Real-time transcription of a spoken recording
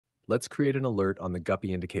Let's create an alert on the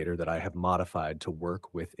Guppy indicator that I have modified to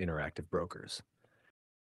work with interactive brokers.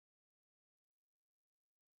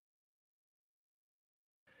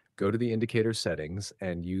 Go to the indicator settings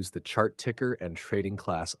and use the chart ticker and trading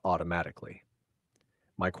class automatically.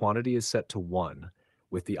 My quantity is set to 1,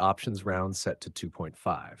 with the options round set to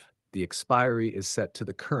 2.5. The expiry is set to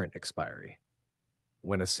the current expiry.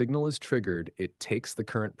 When a signal is triggered, it takes the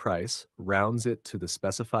current price, rounds it to the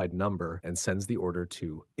specified number, and sends the order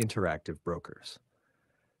to interactive brokers.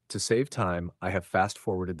 To save time, I have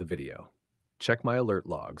fast-forwarded the video. Check my alert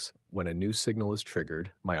logs. When a new signal is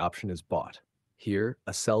triggered, my option is bought. Here,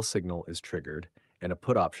 a sell signal is triggered and a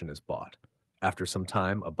put option is bought. After some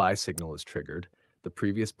time, a buy signal is triggered, the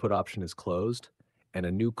previous put option is closed, and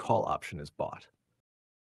a new call option is bought.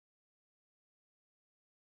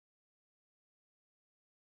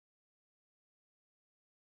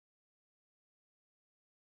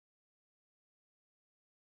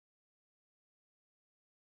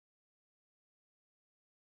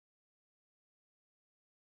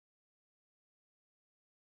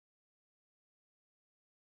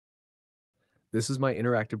 This is my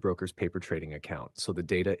Interactive Brokers paper trading account, so the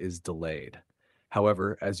data is delayed.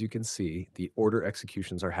 However, as you can see, the order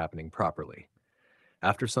executions are happening properly.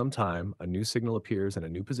 After some time, a new signal appears and a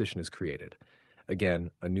new position is created.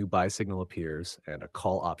 Again, a new buy signal appears and a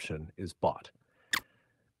call option is bought.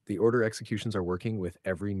 The order executions are working with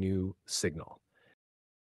every new signal.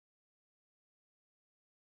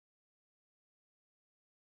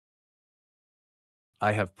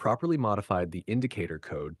 I have properly modified the indicator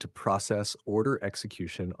code to process order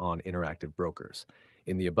execution on interactive brokers.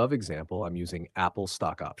 In the above example, I'm using Apple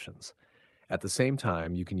stock options. At the same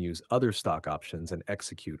time, you can use other stock options and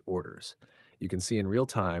execute orders. You can see in real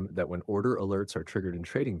time that when order alerts are triggered in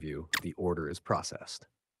Tradingview, the order is processed.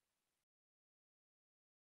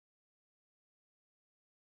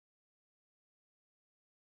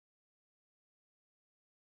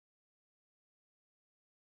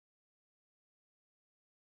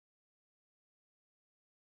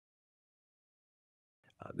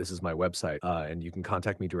 This is my website, and you can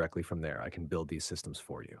contact me directly from there. I can build these systems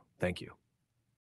for you. Thank you.